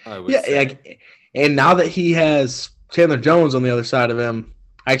 I would say. And now that he has Chandler Jones on the other side of him,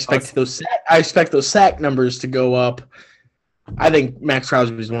 I expect those sack numbers to go up. I think Max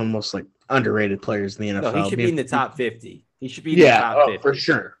Crosby is one of the most underrated players in the NFL. No, he should be in the top 50. He should be in the Yeah, top 50. for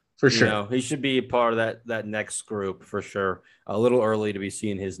sure. For sure. He should be a part of that next group for sure. A little early to be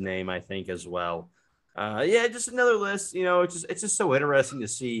seeing his name, I think, as well. Just another list. It's just so interesting to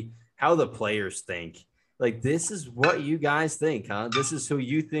see how the players think. Like, this is what you guys think, huh? This is who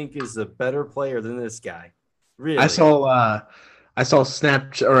you think is a better player than this guy. Really? I saw like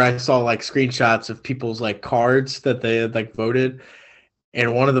screenshots of people's like cards that they had like voted,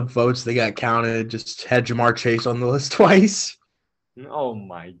 and one of the votes they got counted just had Jamar Chase on the list twice. Oh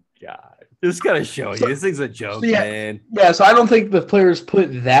my God. This gotta show you. This thing's a joke, man. Yeah, so I don't think the players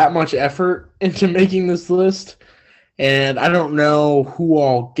put that much effort into making this list. And I don't know who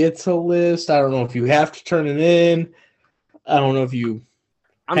all gets a list. I don't know if you have to turn it in. I don't know if you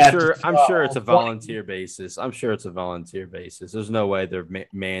I'm sure it's a volunteer basis. There's no way they're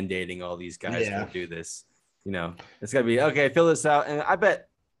mandating all these guys to do this. It's gotta be okay, fill this out. And I bet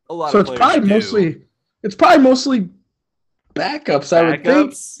a lot of players it's probably mostly backups, I would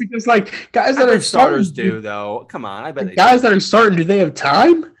think, because like guys that are starters do though. Come on, I bet guys that are starting. Do they have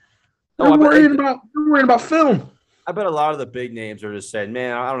time? They're worrying about film. I bet a lot of the big names are just saying,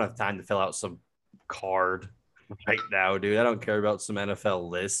 "Man, I don't have time to fill out some card right now, dude. I don't care about some NFL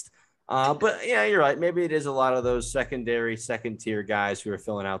list." But yeah, you're right. Maybe it is a lot of those second tier guys who are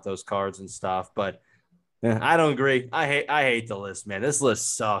filling out those cards and stuff. But I don't agree. I hate the list, man. This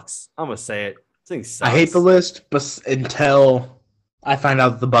list sucks. I'm gonna say it. I hate the list, but until I find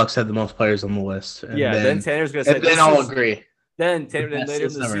out that the Bucs had the most players on the list. And then Tanner's going to say, then I'll agree. Then later in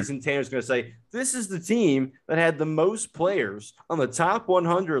the season, Tanner's going to say, this is the team that had the most players on the top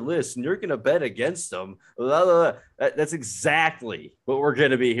 100 list, and you're going to bet against them. Blah, blah, blah. That's exactly what we're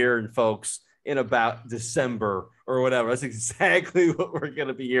going to be hearing, folks, in about December or whatever. That's exactly what we're going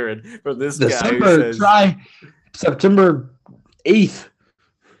to be hearing from this guy who says, try September 8th.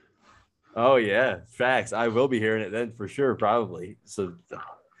 Oh, yeah, facts. I will be hearing it then for sure, probably. So,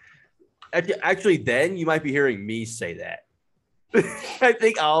 actually, then you might be hearing me say that. I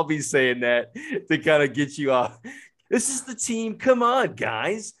think I'll be saying that to kind of get you off. This is the team. Come on,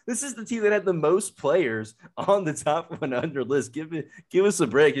 guys. This is the team that had the most players on the top 100 list. Give us a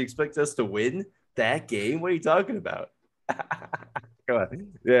break. You expect us to win that game? What are you talking about? Come on.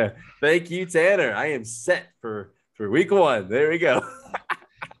 Yeah. Thank you, Tanner. I am set for week 1. There we go.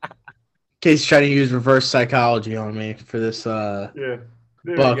 Casey's trying to use reverse psychology on me for this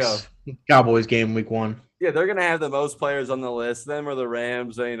Bucs Cowboys game week 1. Yeah, they're going to have the most players on the list. Them or the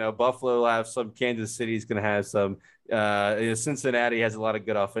Rams. Buffalo will have some. Kansas City's going to have some. Cincinnati has a lot of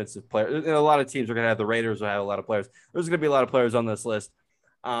good offensive players. And a lot of teams are going to have. The Raiders will have a lot of players. There's going to be a lot of players on this list.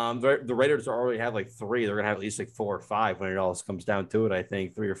 The Raiders already have like 3. They're going to have at least like 4 or 5 when it all comes down to it. I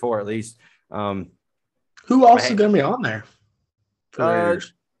think 3 or 4 at least. Who else is going to be on there? For the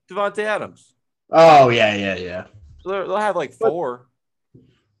Raiders? Devontae Adams. Oh, yeah. So they'll have like 4.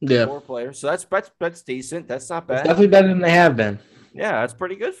 Yeah. 4 players. So that's decent. That's not bad. It's definitely better than they have been. Yeah, that's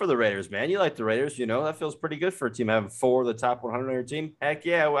pretty good for the Raiders, man. You like the Raiders, that feels pretty good for a team having 4 of the top 100 on your team. Heck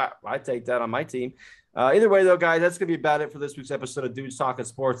yeah, well, I take that on my team. Either way, though, guys, that's going to be about it for this week's episode of Dudes Talking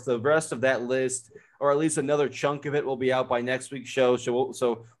Sports. The rest of that list, or at least another chunk of it, will be out by next week's show.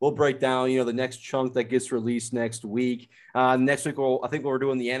 So we'll break down, the next chunk that gets released next week. Next week, I think we're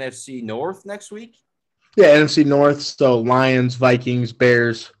doing the NFC North next week. Yeah, NFC North. So Lions, Vikings,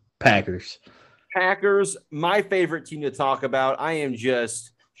 Bears, Packers. Packers, my favorite team to talk about. I am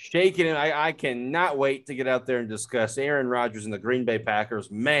just shaking it. I cannot wait to get out there and discuss Aaron Rodgers and the Green Bay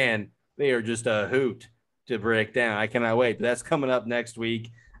Packers. Man, they are just a hoot to break down. I cannot wait. But that's coming up next week.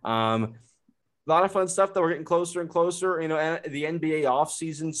 A lot of fun stuff that we're getting closer and closer. The NBA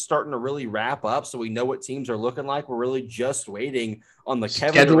offseason starting to really wrap up, so we know what teams are looking like. We're really just waiting on the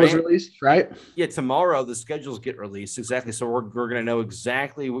schedule was released, right? Yeah, tomorrow the schedules get released. Exactly. So we're going to know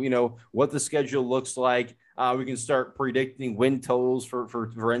exactly, what the schedule looks like. We can start predicting win totals for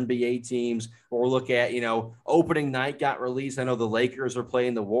NBA teams. We'll look at, opening night got released. I know the Lakers are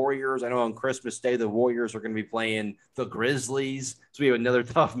playing the Warriors. I know on Christmas Day, the Warriors are going to be playing the Grizzlies. So we have another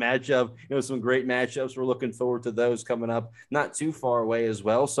tough matchup, some great matchups. We're looking forward to those coming up not too far away as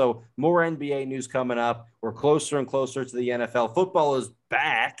well. So more NBA news coming up. We're closer and closer to the NFL. Football is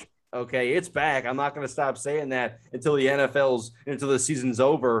back. Okay, it's back. I'm not going to stop saying that until the season's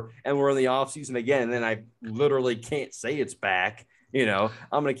over and we're in the off season again. And then I literally can't say it's back. I'm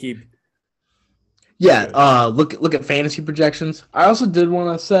going to keep. Yeah. Look at fantasy projections. I also did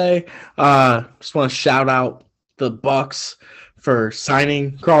want to say, just want to shout out the Bucs for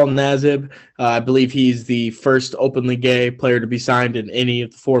signing Carl Nassib. I believe he's the first openly gay player to be signed in any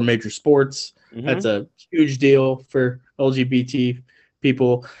of the 4 major sports. Mm-hmm. That's a huge deal for LGBT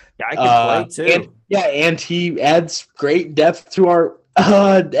people. Yeah, I can play too. And he adds great depth to our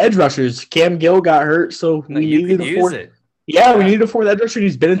edge rushers. Cam Gill got hurt, so we needed a fourth. Yeah, we needed a fourth edge rusher.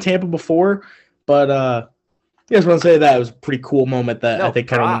 He's been in Tampa before, but I just want to say that it was a pretty cool moment that I think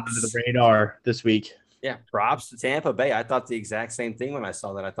kind of went under the radar this week. Yeah, props to Tampa Bay. I thought the exact same thing when I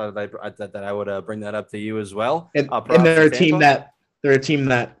saw that. I thought that I would bring that up to you as well. And they're a team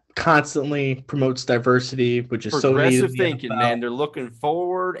that constantly promotes diversity, which is so needed. Progressive thinking, man. They're looking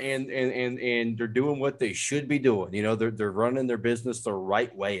forward and they're doing what they should be doing. You know, they're running their business the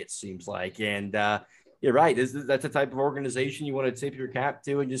right way, it seems like. And you're right. That's the type of organization you want to tip your cap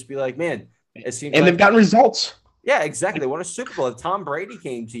to and just be like, man, it seems. And they've gotten results. Yeah, exactly. They won a Super Bowl. If Tom Brady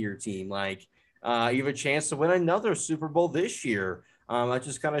came to your team, like you have a chance to win another Super Bowl this year. That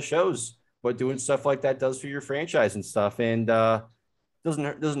just kind of shows what doing stuff like that does for your franchise and stuff. And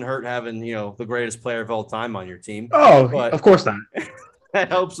doesn't hurt having, the greatest player of all time on your team. Oh, but of course not. That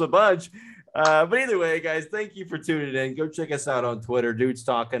helps a bunch. But either way, guys, thank you for tuning in. Go check us out on Twitter,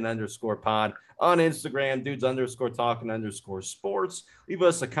 dudestalking_pod. On Instagram, dudes_talking_sports. Leave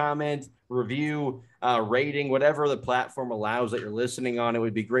us a comment, review, rating, whatever the platform allows that you're listening on. It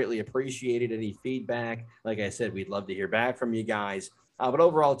would be greatly appreciated. Any feedback, like I said, we'd love to hear back from you guys. But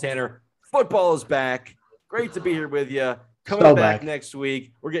overall, Tanner, football is back. Great to be here with you. Coming back next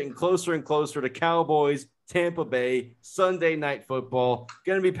week. We're getting closer and closer to Cowboys, Tampa Bay, Sunday night football.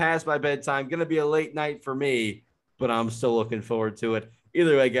 Going to be past my bedtime. Going to be a late night for me, but I'm still looking forward to it.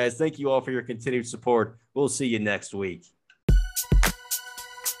 Either way, guys, thank you all for your continued support. We'll see you next week.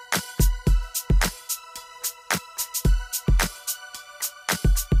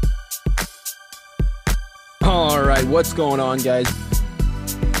 All right, what's going on, guys?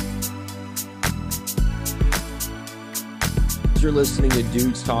 You're listening to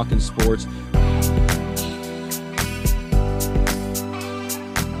Dudes Talking Sports.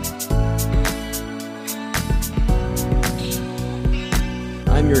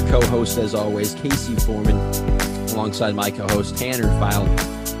 I'm your co-host, as always, Casey Foreman, alongside my co-host, Tanner File.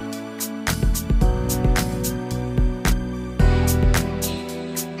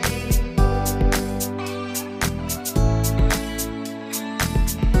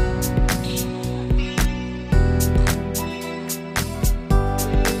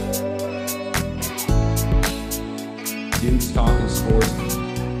 Dudes Talking Sports.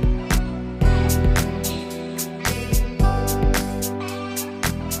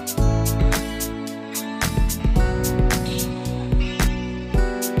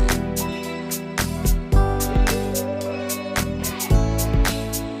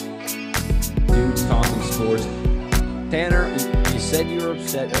 Dudes Talking Sports. Tanner, you said you were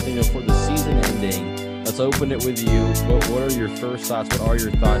upset, for the season ending. Let's open it with you. What are your first thoughts? What are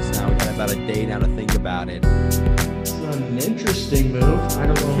your thoughts now? We got about a day now to think about it. It's an interesting move. I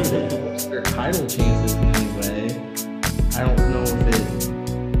don't know if it helps their title chances in any way. I don't know if it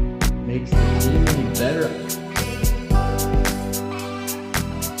makes the team any better.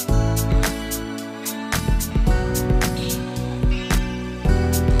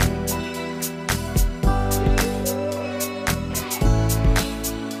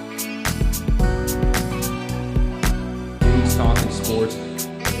 Dudes Talking Sports.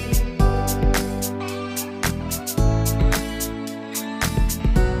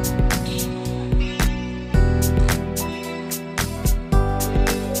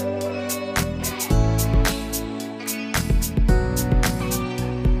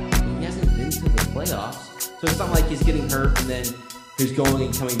 So it's not like he's getting hurt and then he's going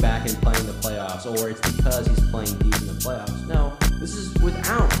and coming back and playing the playoffs, or it's because he's playing deep in the playoffs. No, this is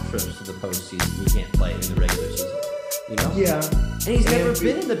without trips to the postseason. He can't play in the regular season. Yeah. And he's never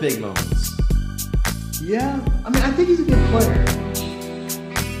been in the big moments. Yeah. I mean, I think he's a good player.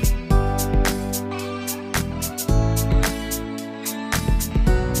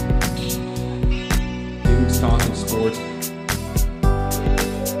 Dudes Talking Sports.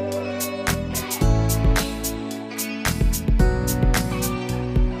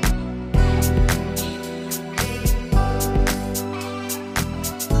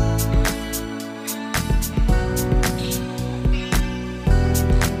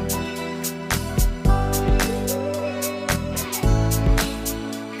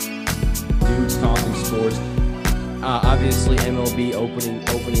 Dudes Talking Sports. Obviously, MLB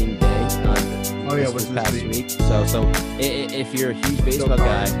opening day this past week. So if you're a huge baseball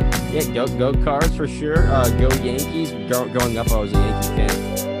guy, yeah, go Cards for sure. Go Yankees. Growing up, I was a Yankee fan.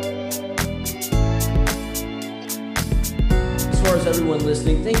 As far as everyone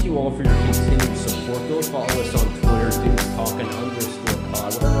listening, thank you all for your continued support. Go follow us on Twitter,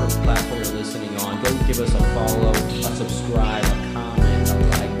 Dudes_Talking_pod, whatever platform you're listening on. Go give us a follow, a subscribe, a comment.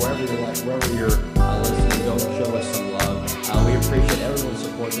 wherever you're listening, go show us some love. We appreciate everyone's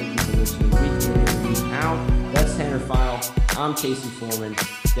support. Thank you for listening week in and week out. That's Tanner File. I'm Casey Foreman.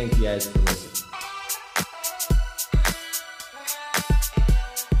 Thank you guys for listening.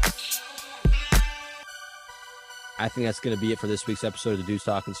 I think that's going to be it for this week's episode of the Dudes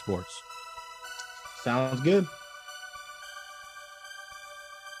Talking Sports. Sounds good.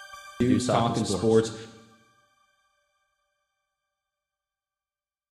 Dudes Talking Sports.